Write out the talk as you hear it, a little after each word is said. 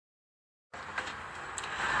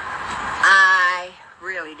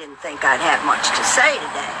really didn't think I'd have much to say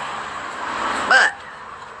today, but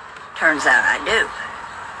turns out I do.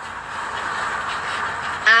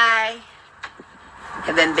 I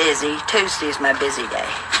have been busy. Tuesday is my busy day.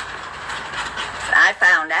 I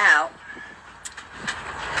found out,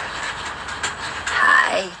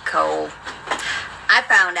 hi, Cole. I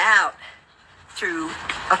found out through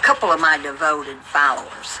a couple of my devoted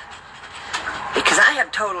followers, because I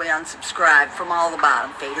have totally unsubscribed from all the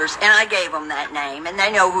bottom feeders, and I gave them that name, and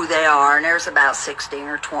they know who they are, and there's about 16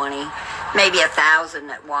 or 20, maybe 1,000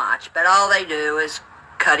 that watch, but all they do is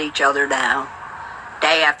cut each other down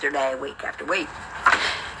day after day, week after week.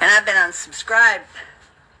 And I've been unsubscribed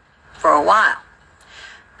for a while.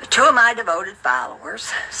 But two of my devoted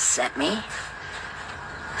followers sent me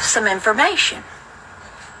some information.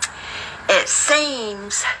 It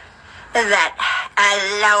seems that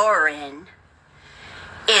Lauren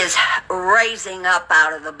is raising up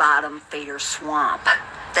out of the bottom feeder swamp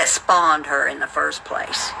that spawned her in the first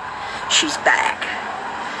place. She's back.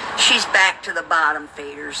 She's back to the bottom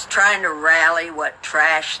feeders, trying to rally what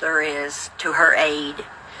trash there is to her aid,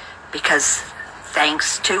 because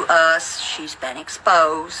thanks to us, she's been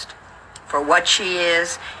exposed for what she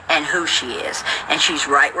is and who she is. And she's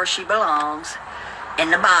right where she belongs, in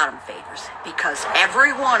the bottom feeders, because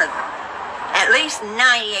every one of them, at least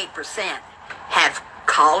 98%, have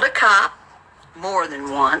called a cop more than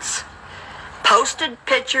once, posted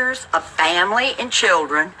pictures of family and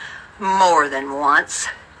children more than once,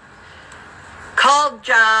 called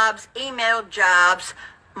jobs, emailed jobs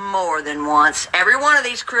more than once. Every one of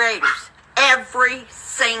these creators, every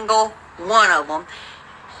single one of them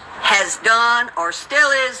has done or still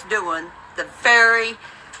is doing the very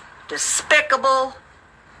despicable,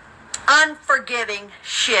 unforgiving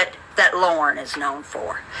shit that Lauren is known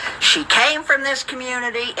for. She came from this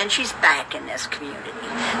community, and she's back in this community,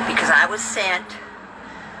 because I was sent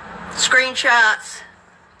screenshots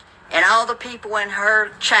and all the people in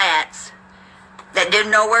her chats that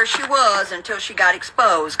didn't know where she was until she got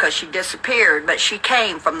exposed, because she disappeared. But she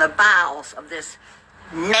came from the bowels of this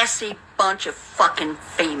messy bunch of fucking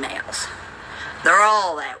females. They're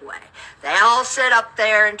all that way. They all sit up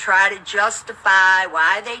there and try to justify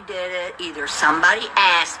why they did it. Either somebody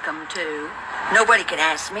asked them to. Nobody can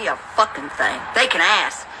ask me a fucking thing. They can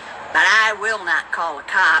ask, but I will not call a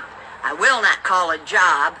cop. I will not call a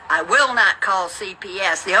job. I will not call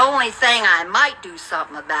CPS. The only thing I might do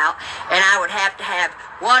something about, and I would have to have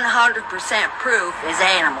 100% proof, is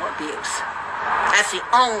animal abuse. That's the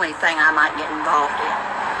only thing I might get involved in.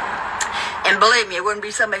 And believe me, it wouldn't be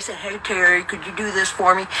somebody saying, hey, Terry, could you do this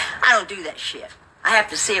for me? I don't do that shit. I have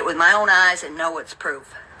to see it with my own eyes and know it's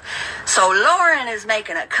proof. So Lauren is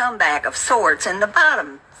making a comeback of sorts in the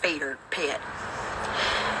bottom feeder pit.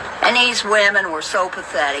 And these women were so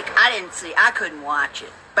pathetic. I couldn't watch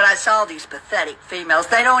it. But I saw these pathetic females.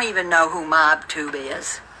 They don't even know who MobTube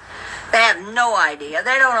is. They have no idea.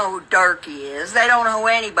 They don't know who Durkee is. They don't know who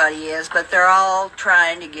anybody is, but they're all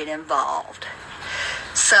trying to get involved.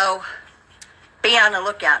 So be on the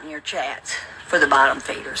lookout in your chats for the bottom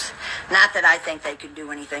feeders. Not that I think they could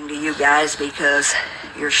do anything to you guys, because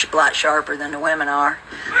you're a lot sharper than the women are.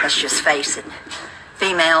 Let's just face it.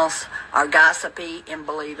 Females are gossipy and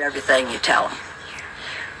believe everything you tell them.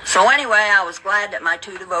 So anyway, I was glad that my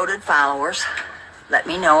two devoted followers let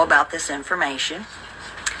me know about this information.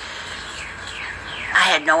 I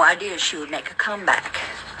had no idea she would make a comeback.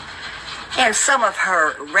 And some of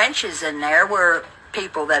her wrenches in there were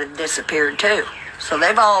people that have disappeared too. So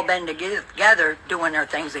they've all been together doing their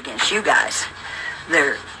things against you guys.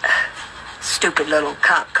 Their stupid little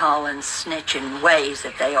cop calling, snitching ways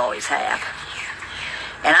that they always have.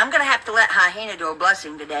 And I'm going to have to let Hyena do a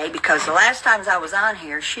blessing today, because the last times I was on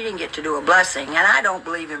here, she didn't get to do a blessing. And I don't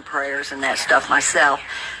believe in prayers and that stuff myself.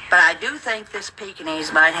 But I do think this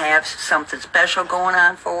Pekingese might have something special going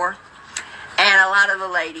on for her. And a lot of the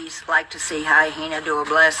ladies like to see Hyena do a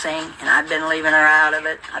blessing, and I've been leaving her out of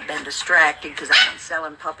it. I've been distracted because I've been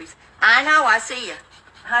selling puppies. I know, I see you.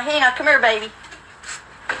 Hyena, come here, baby.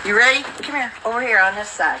 You ready? Come here, over here on this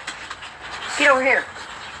side. Get over here.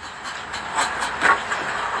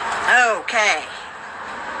 Okay.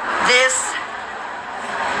 This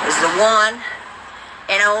is the one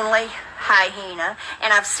and only Hyena,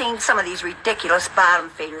 and I've seen some of these ridiculous bottom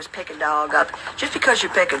feeders pick a dog up. Just because you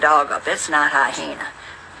pick a dog up, it's not Hyena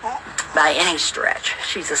by any stretch.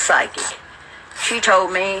 She's a psychic. She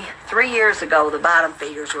told me 3 years ago the bottom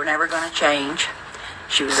feeders were never going to change.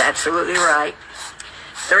 She was absolutely right.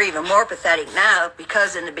 They're even more pathetic now,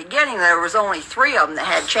 because in the beginning there was only 3 of them that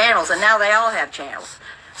had channels, and now they all have channels.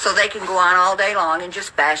 So they can go on all day long and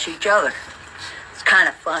just bash each other. It's kind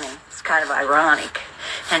of funny. It's kind of ironic.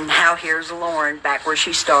 And how here's Lauren back where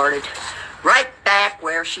she started. Right back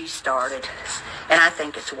where she started. And I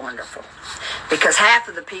think it's wonderful. Because half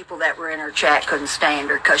of the people that were in her chat couldn't stand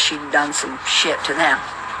her because she'd done some shit to them.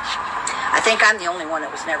 I think I'm the only one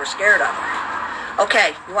that was never scared of her.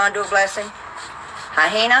 Okay, you want to do a blessing?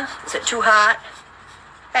 Hyena, is it too hot?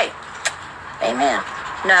 Hey, amen.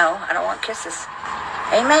 No, I don't want kisses.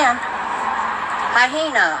 Amen.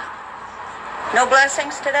 Hyena, no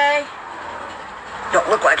blessings today? Don't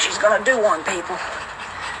look like she's going to do one, people.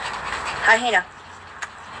 Hyena,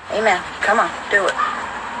 amen. Come on, do it.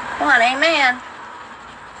 Come on, amen.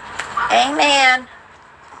 Amen.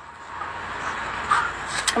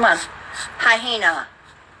 Come on. Hyena.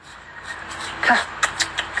 Come.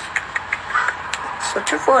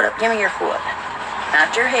 Put your foot up. Give me your foot.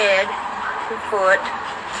 Not your head. Your foot.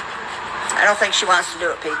 I don't think she wants to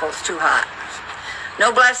do it, people. It's too hot.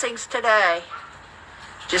 No blessings today.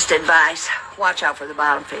 Just advice. Watch out for the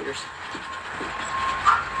bottom feeders.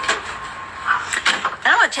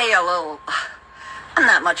 And I'm going to tell you a little... I'm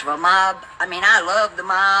not much of a mob. I mean, I love the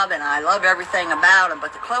mob, and I love everything about them,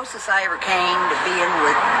 but the closest I ever came to being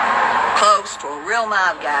close to a real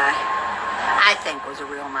mob guy, I think was a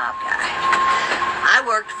real mob guy. I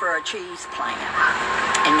worked for a cheese plant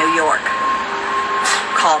in New York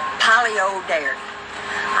called Polio Dairy.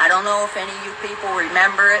 I don't know if any of you people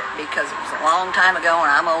remember it, because it was a long time ago, and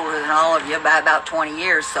I'm older than all of you by about 20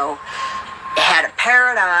 years, so it had a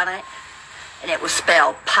parrot on it, and it was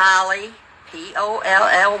spelled Polly,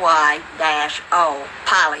 P-O-L-L-Y-O,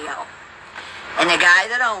 Polio. And the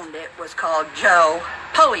guy that owned it was called Joe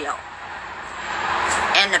Polio.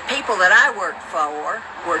 And the people that I worked for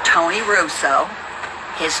were Tony Russo,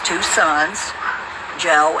 his two sons,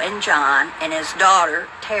 Joe and John, and his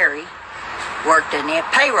daughter, Terry, worked in the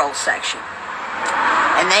payroll section.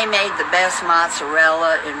 And they made the best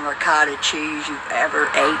mozzarella and ricotta cheese you've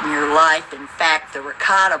ever ate in your life. In fact, the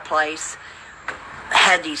ricotta place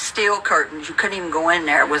had these steel curtains. You couldn't even go in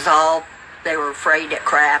there. It was all, they were afraid that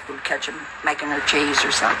Kraft would catch them making their cheese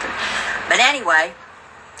or something. But anyway,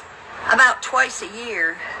 about twice a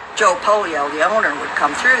year, Joe Polio, the owner, would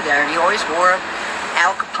come through there, and he always wore a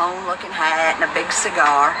Al Capone looking hat and a big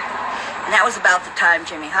cigar. And that was about the time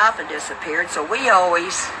Jimmy Hoffa disappeared, so we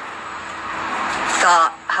always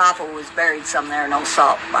thought Hoffa was buried somewhere in those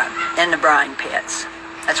salt in the brine pits.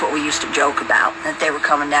 That's what we used to joke about, that they were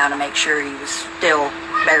coming down to make sure he was still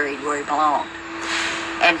buried where he belonged.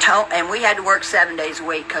 And we had to work 7 days a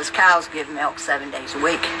week because cows give milk 7 days a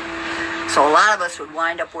week. So a lot of us would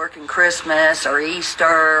wind up working Christmas or Easter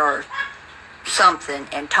or something,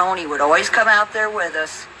 and Tony would always come out there with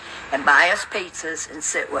us and buy us pizzas and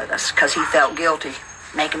sit with us because he felt guilty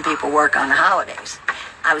making people work on the holidays.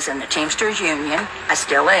 I was in the Teamsters Union. I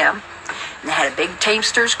still am. And they had a big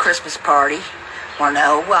Teamsters Christmas party where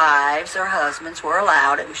no wives or husbands were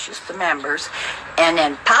allowed. It was just the members. And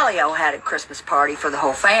then Polio had a Christmas party for the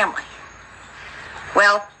whole family.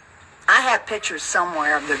 Well, I have pictures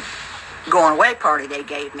somewhere of the going away party they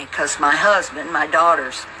gave me because my husband, my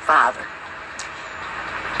daughter's father,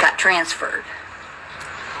 got transferred.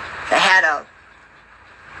 They had a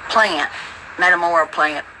plant, Metamora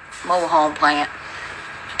plant, mobile home plant,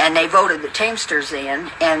 and they voted the Teamsters in,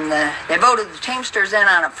 and they voted the Teamsters in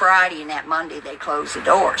on a Friday, and that Monday they closed the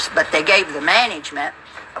doors. But they gave the management,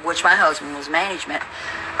 of which my husband was management,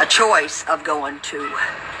 a choice of going to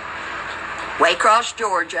Waycross,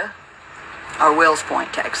 Georgia, or Wills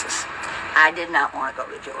Point, Texas. I did not want to go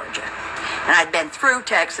to Georgia. And I'd been through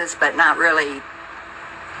Texas, but didn't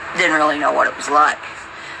really know what it was like.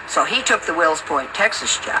 So he took the Wills Point,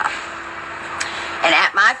 Texas job. And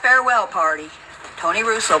at my farewell party, Tony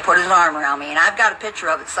Russo put his arm around me, and I've got a picture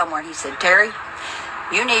of it somewhere, and he said, "Terry,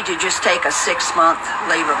 you need to just take a 6-month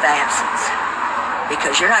leave of absence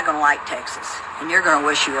because you're not going to like Texas, and you're going to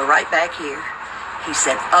wish you were right back here." He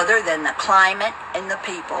said, "Other than the climate and the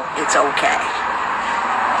people, it's okay."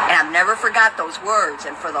 And I've never forgot those words,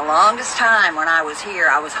 and for the longest time when I was here,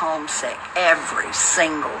 I was homesick every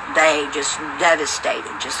single day, just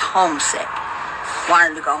devastated, just homesick.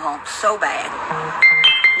 Wanted to go home so bad.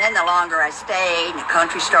 Then the longer I stayed and the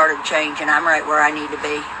country started changing, I'm right where I need to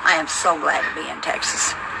be. I am so glad to be in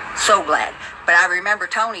Texas. So glad. But I remember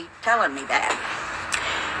Tony telling me that.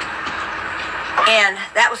 And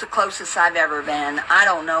that was the closest I've ever been. I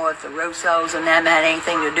don't know if the Russos and them had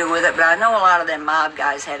anything to do with it, but I know a lot of them mob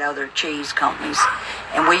guys had other cheese companies.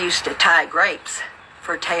 And we used to tie grapes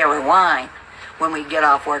for Taylor wine when we'd get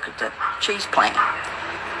off work at the cheese plant.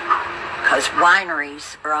 Because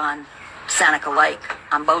wineries are on Seneca Lake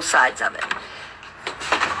on both sides of it.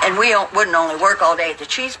 And we wouldn't only work all day at the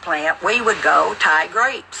cheese plant, we would go tie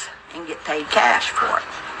grapes and get paid cash for it.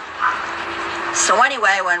 So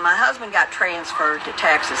anyway, when my husband got transferred to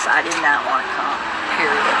Texas, I did not want to come,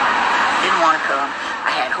 period. Didn't want to come.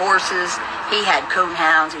 I had horses. He had coon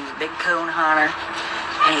hounds. He was a big coon hunter.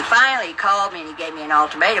 And he finally called me and he gave me an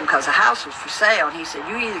ultimatum because the house was for sale. And he said,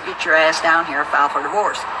 you either get your ass down here or file for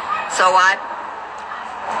divorce. So I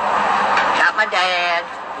got my dad.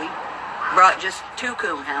 We brought just 2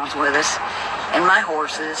 coon hounds with us and my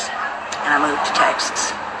horses. And I moved to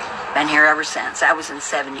Texas. Been here ever since. That was in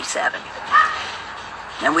 77.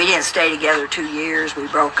 And we didn't stay together 2 years. We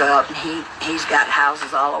broke up, and he's got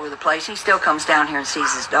houses all over the place. He still comes down here and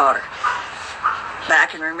sees his daughter. But I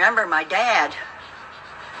can remember my dad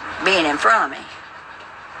being in front of me.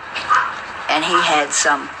 And he had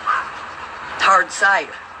some hard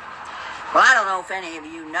cider. Well, I don't know if any of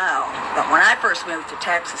you know, but when I first moved to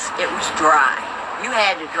Texas, it was dry. You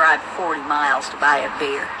had to drive 40 miles to buy a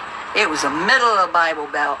beer. It was the middle of the Bible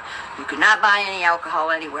Belt. You could not buy any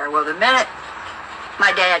alcohol anywhere. Well, the minute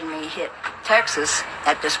my dad and me hit Texas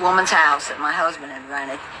at this woman's house that my husband had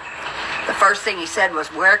rented, the first thing he said was,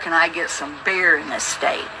 where can I get some beer in this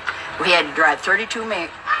state? We had to drive 32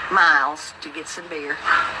 miles to get some beer.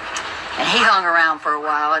 And he hung around for a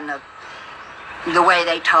while, and the way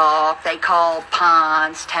they talk, they call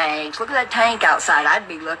ponds, tanks. Look at that tank outside. I'd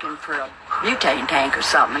be looking for a butane tank or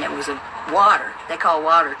something, and it was a water. They call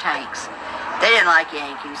water tanks. They didn't like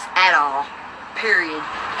Yankees at all, period.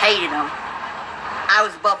 Hated them. I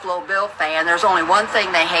was a Buffalo Bill fan. There's only one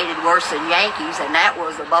thing they hated worse than Yankees, and that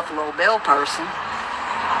was the Buffalo Bill person,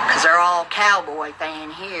 because they're all cowboy fan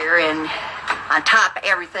here, and on top of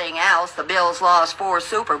everything else, the Bills lost 4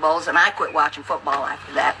 Super Bowls, and I quit watching football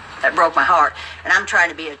after that. That broke my heart. And I'm trying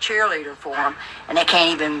to be a cheerleader for them, and they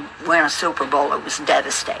can't even win a Super Bowl. It was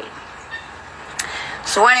devastating.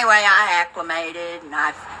 So anyway, I acclimated, and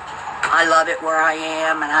I love it where I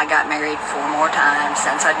am, and I got married 4 more times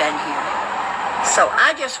since I've been here. So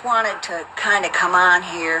I just wanted to kind of come on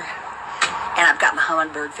here, and I've got my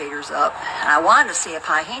hummingbird feeders up, and I wanted to see if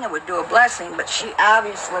Hyena would do a blessing, but she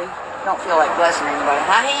obviously don't feel like blessing anybody.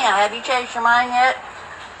 Hyena, have you changed your mind yet?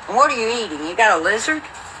 And what are you eating? You got a lizard?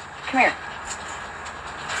 Come here.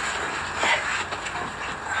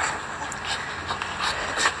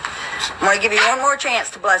 I'm going to give you one more chance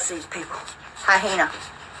to bless these people. Hyena.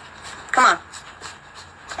 Come on.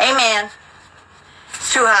 Amen.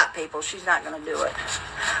 It's too hot, people. She's not going to do it.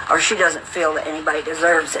 Or she doesn't feel that anybody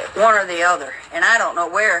deserves it. One or the other. And I don't know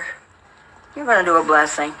where. You're going to do a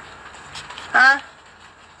blessing. Huh?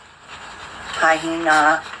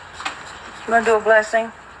 Hyena. You going to do a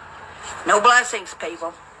blessing? No blessings,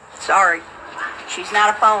 people. Sorry. She's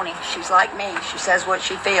not a phony. She's like me. She says what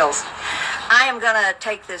she feels. I am going to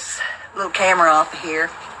take this little camera off of here.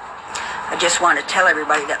 I just want to tell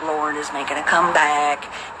everybody that Lauren is making a comeback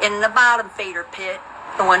in the bottom feeder pit.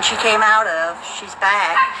 The one she came out of, she's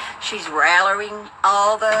back. She's rallying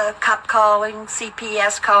all the cop calling,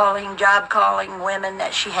 CPS calling, job calling women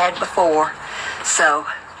that she had before. So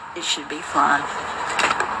it should be fun.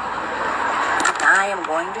 I am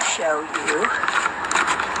going to show you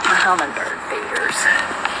my hummingbird feeders.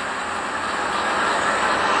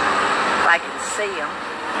 If I can see them,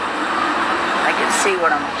 I can see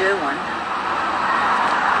what I'm doing.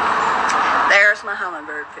 There's my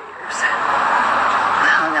hummingbird feeders. I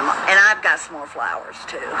hung them up. And I've got some more flowers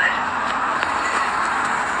too.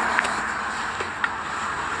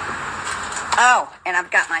 Oh, and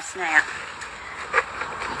I've got my snap.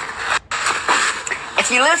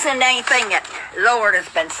 If you listen to anything that Lord has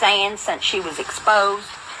been saying since she was exposed,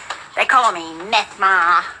 they call me meth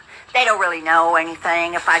ma. They don't really know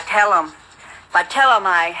anything. If I tell them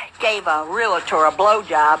I gave a realtor a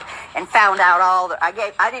blowjob and found out all the, I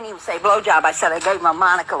didn't even say blowjob, I said I gave them a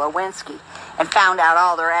Monica Lewinsky and found out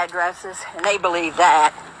all their addresses, and they believe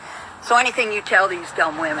that. So anything you tell these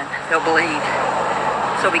dumb women, they'll believe.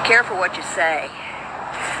 So be careful what you say.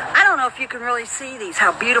 I don't know if you can really see these,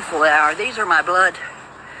 how beautiful they are. These are my blood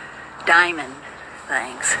diamond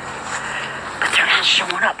things. But they're not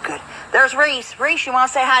showing up good. There's Reese. Reese, you want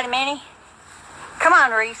to say hi to Minnie? Come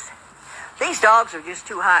on, Reese. These dogs are just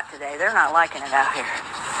too hot today. They're not liking it out here.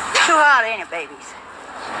 Too hot, ain't it, babies?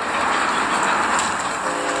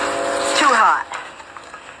 It's too hot.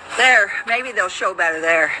 There, maybe they'll show better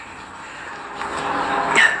there.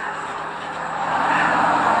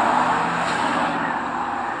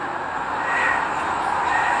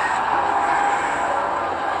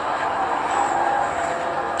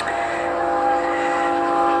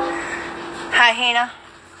 Hyena,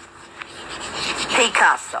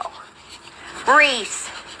 Picasso, Reese.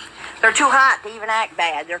 They're too hot to even act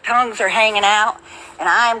bad. Their tongues are hanging out, and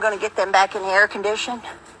I am going to get them back in the air condition.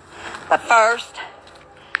 But first,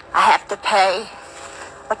 I have to pay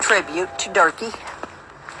a tribute to Durkee,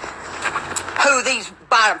 who these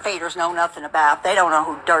bottom feeders know nothing about. They don't know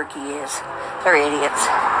who Durkee is. They're idiots.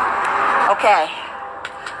 Okay,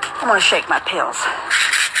 I'm gonna shake my pills.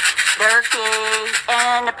 Durkee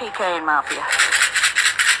and the PK Mafia.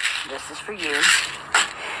 This is for you.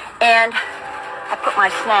 And I put my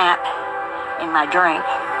snap in my drink.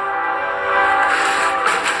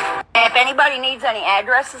 And if anybody needs any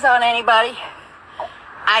addresses on anybody,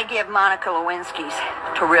 I give Monica Lewinsky's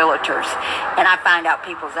to realtors, and I find out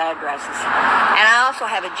people's addresses. And I also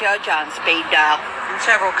have a judge on speed dial and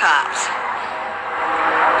several cops.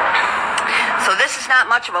 So this is not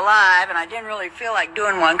much of a live, and I didn't really feel like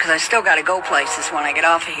doing one because I still got to go places when I get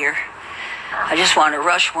off of here. I just wanted to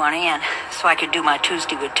rush one in so I could do my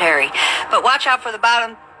Tuesday with Terry. But watch out for the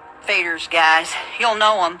bottom feeders, guys. You'll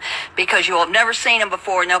know them because you'll have never seen them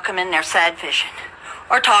before, and they'll come in there sad fishing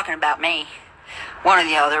or talking about me. One or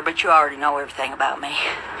the other, but you already know everything about me.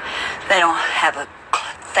 They don't have a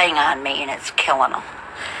thing on me, and it's killing them.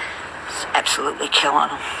 It's absolutely killing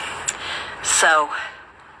them. So,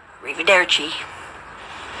 arrivederci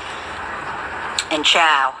and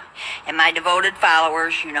ciao. And my devoted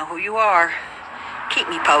followers, you know who you are. Keep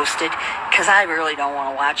me posted, because I really don't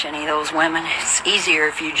want to watch any of those women. It's easier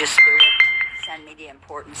if you just do it. Send me the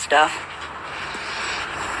important stuff.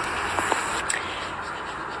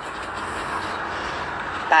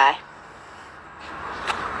 Bye.